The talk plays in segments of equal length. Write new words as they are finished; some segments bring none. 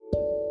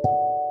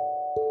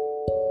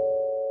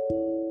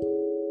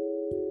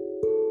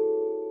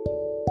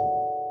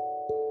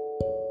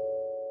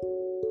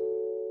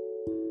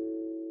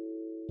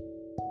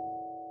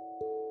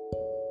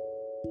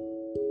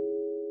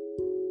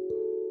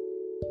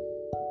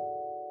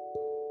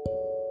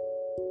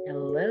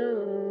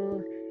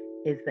Hello,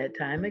 it's that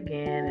time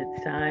again.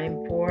 It's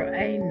time for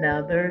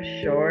another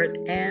short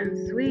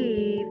and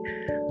sweet.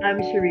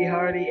 I'm Cherie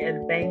Hardy,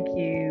 and thank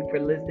you for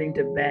listening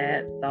to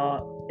Bad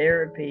Thought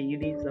Therapy. You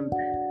need some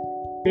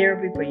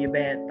therapy for your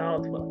bad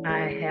thoughts? Well,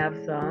 I have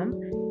some.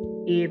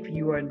 If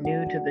you are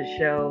new to the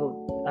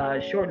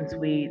show, short and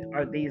sweet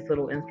are these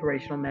little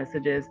inspirational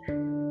messages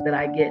that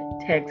I get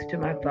text to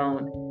my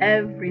phone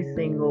every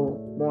single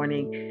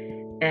morning,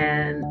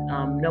 and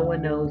no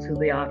one knows who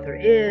the author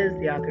is.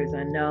 The author is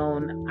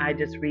unknown. I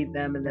just read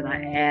them and then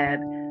I add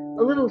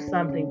a little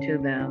something to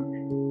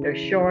them. They're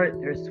short,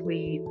 they're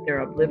sweet,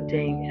 they're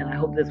uplifting, and I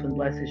hope this one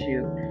blesses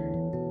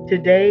you.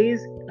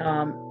 Today's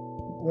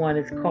one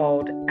is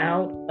called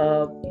Out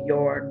of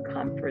Your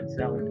Comfort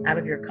Zone. Out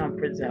of Your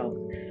Comfort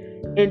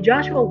Zone. In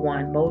Joshua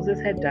 1, Moses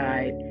had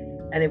died,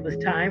 and it was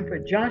time for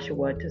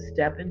Joshua to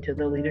step into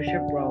the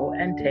leadership role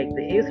and take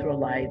the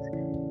Israelites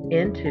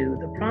into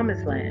the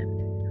promised land.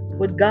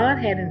 What God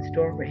had in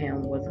store for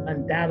him was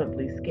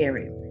undoubtedly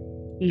scary.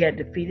 He had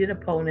defeated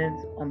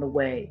opponents on the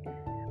way,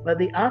 but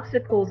the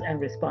obstacles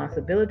and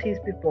responsibilities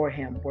before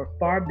him were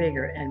far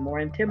bigger and more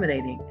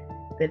intimidating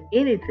than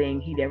anything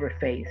he'd ever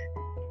faced.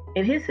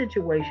 In his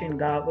situation,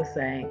 God was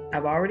saying,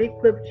 I've already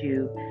equipped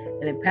you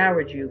and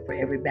empowered you for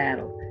every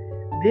battle.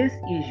 This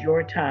is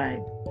your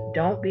time.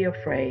 Don't be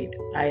afraid.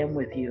 I am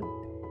with you.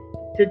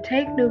 To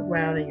take new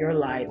ground in your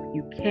life,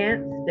 you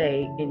can't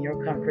stay in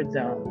your comfort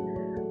zone.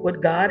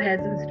 What God has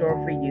in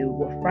store for you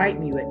will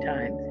frighten you at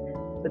times,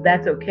 but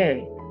that's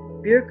okay.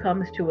 Fear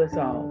comes to us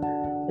all.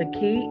 The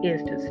key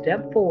is to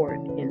step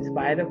forward in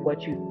spite of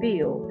what you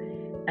feel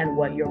and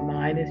what your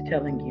mind is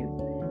telling you.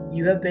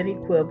 You have been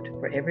equipped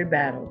for every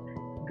battle.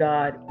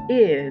 God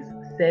is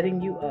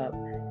setting you up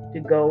to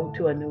go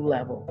to a new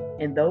level.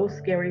 In those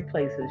scary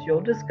places,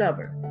 you'll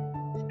discover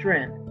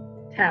strength,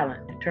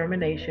 talent,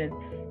 determination,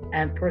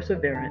 and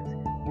perseverance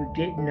you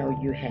didn't know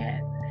you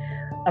had.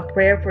 A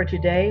prayer for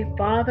today.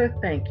 Father,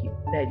 thank you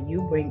that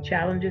you bring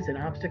challenges and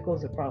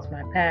obstacles across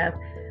my path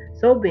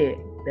so big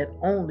that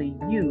only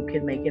you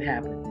can make it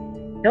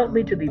happen. Help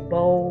me to be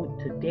bold,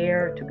 to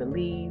dare to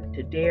believe,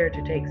 to dare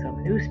to take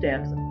some new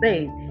steps of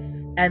faith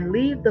and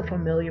leave the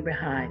familiar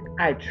behind.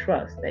 I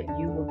trust that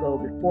you will go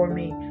before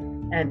me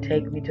and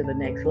take me to the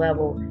next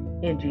level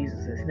in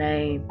Jesus'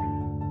 name.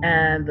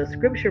 And the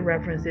scripture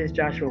reference is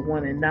Joshua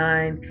 1 and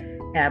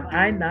 9. Have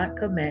I not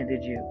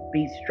commanded you?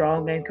 Be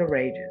strong and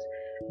courageous.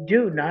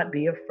 Do not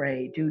be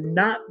afraid. Do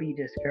not be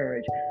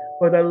discouraged.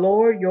 For the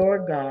Lord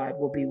your God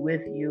will be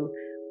with you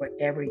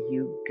wherever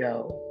you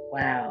go.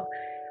 Wow.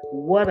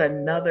 What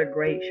another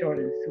great short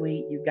and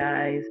sweet, you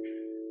guys.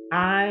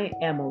 I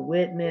am a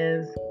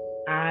witness.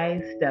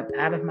 I stepped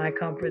out of my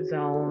comfort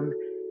zone.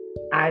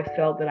 I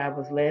felt that I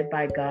was led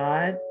by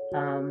God.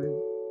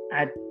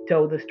 I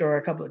told the story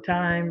a couple of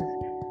times.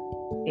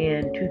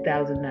 In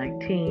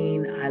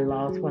 2019, I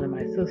lost one of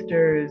my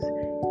sisters,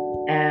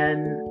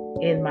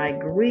 and in my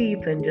grief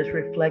and just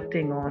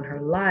reflecting on her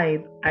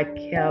life, I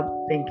kept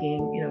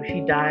thinking,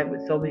 she died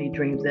with so many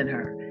dreams in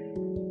her.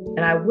 And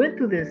I went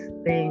through this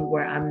thing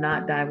where I'm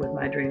not dying with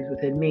my dreams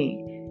within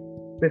me.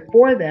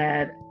 Before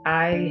that,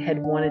 I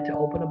had wanted to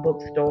open a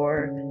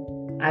bookstore.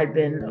 I'd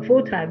been a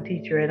full time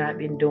teacher and I'd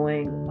been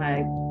doing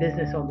my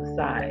business on the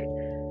side.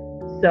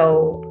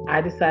 So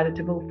I decided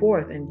to move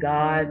forth, and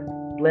God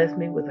blessed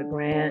me with a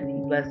grant. He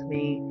blessed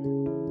me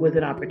with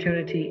an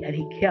opportunity, and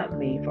He kept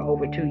me for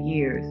over 2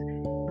 years.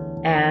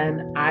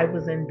 And I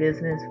was in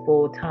business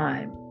full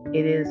time.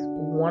 It is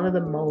one of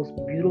the most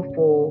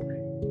beautiful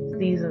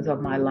seasons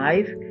of my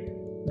life.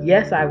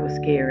 Yes, I was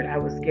scared. I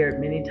was scared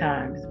many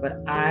times,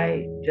 but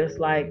I, just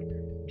like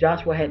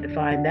Joshua had to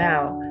find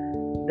out,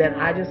 that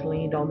I just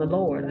leaned on the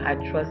Lord. I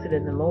trusted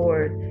in the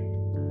Lord,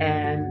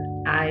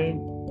 and I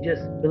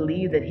just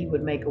believed that He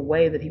would make a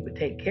way, that He would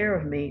take care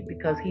of me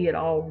because He had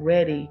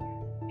already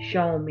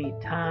shown me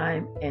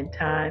time and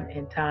time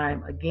and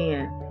time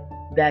again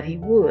that He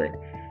would.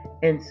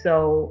 And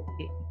so,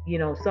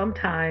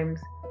 sometimes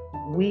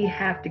we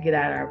have to get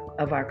out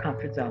of our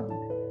comfort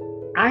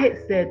zone. I had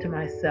said to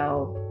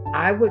myself,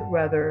 I would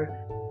rather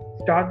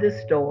start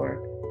this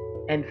store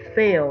and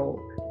fail,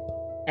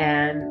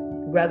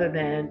 and rather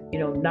than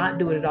not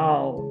do it at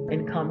all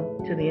and come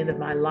to the end of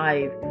my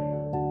life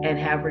and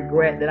have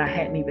regret that I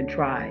hadn't even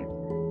tried.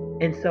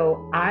 And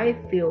so I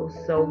feel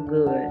so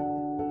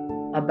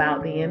good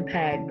about the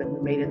impact that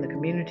we made in the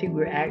community.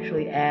 We're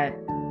actually at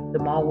the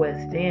Mall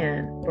West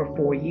End for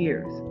 4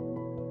 years.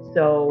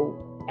 So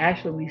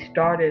actually we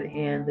started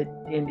in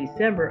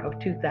December of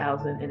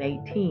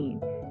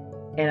 2018,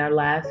 and our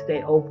last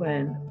day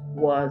open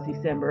was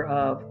December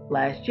of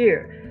last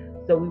year.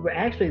 So we were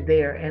actually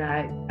there,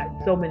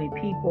 and so many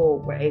people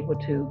were able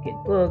to get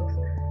books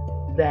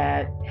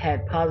that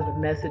had positive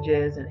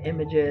messages and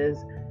images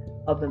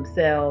of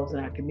themselves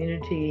and our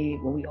community.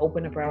 When we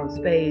opened up our own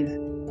space,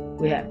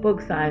 we had book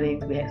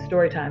signings, we had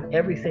story time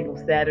every single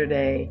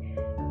Saturday.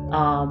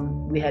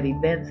 We had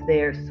events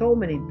there, so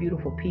many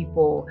beautiful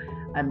people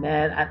I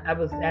met. I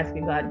was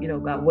asking God,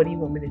 God, what do you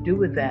want me to do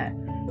with that?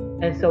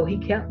 And so He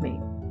kept me.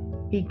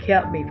 He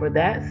kept me for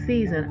that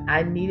season.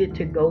 I needed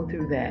to go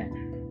through that.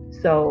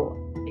 So,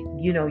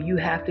 you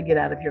have to get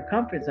out of your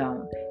comfort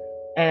zone.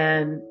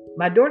 And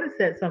my daughter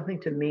said something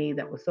to me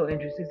that was so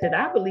interesting. She said,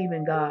 I believe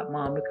in God,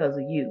 Mom, because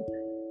of you,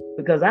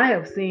 because I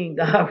have seen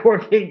God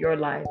work in your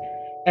life,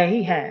 and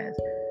He has.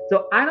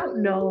 So I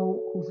don't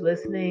know who's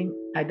listening.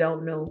 I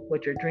don't know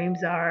what your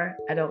dreams are.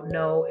 I don't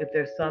know if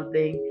there's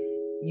something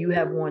you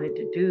have wanted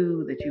to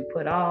do that you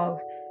put off.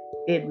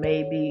 It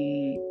may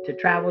be to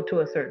travel to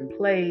a certain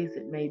place,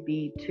 it may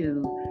be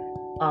to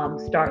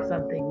start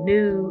something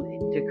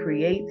new, to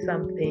create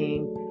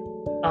something,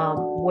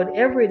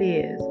 whatever it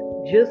is.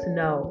 Just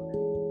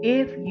know,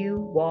 if you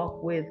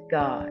walk with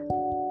God,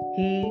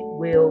 He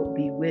will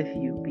be with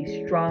you.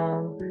 Be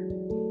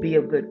strong, be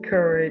of good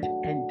courage,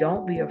 and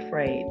don't be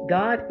afraid.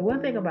 God,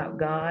 one thing about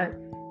God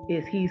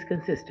is He's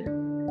consistent.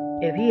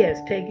 If He has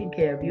taken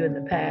care of you in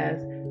the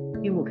past,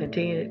 He will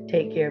continue to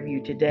take care of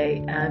you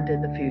today and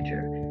in the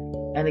future.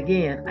 And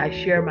again, I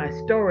share my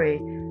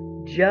story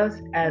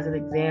just as an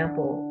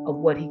example of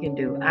what He can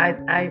do. I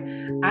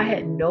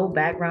had no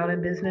background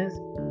in business.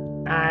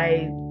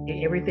 I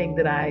Everything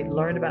that I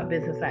learned about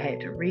business I had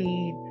to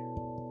read.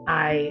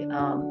 I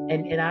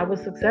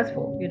was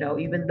successful,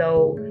 even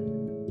though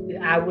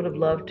I would have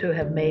loved to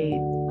have made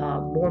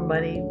more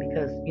money,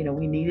 because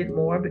we needed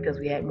more because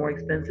we had more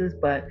expenses.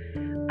 But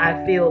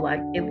I feel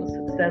like it was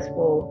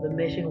successful. The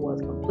mission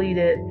was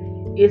completed.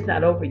 It's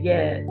not over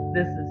yet.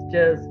 This is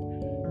just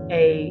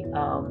a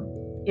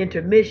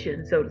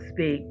intermission, so to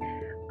speak.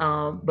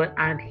 But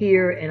I'm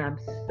here, and I'm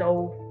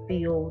so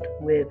filled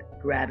with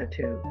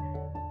gratitude.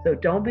 So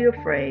don't be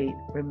afraid.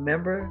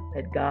 Remember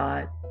that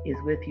God is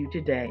with you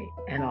today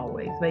and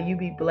always. May you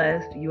be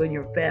blessed, you and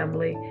your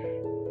family.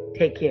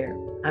 Take care.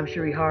 I'm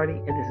Cherie Hardy,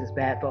 and this is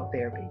Bad Thought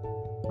Therapy.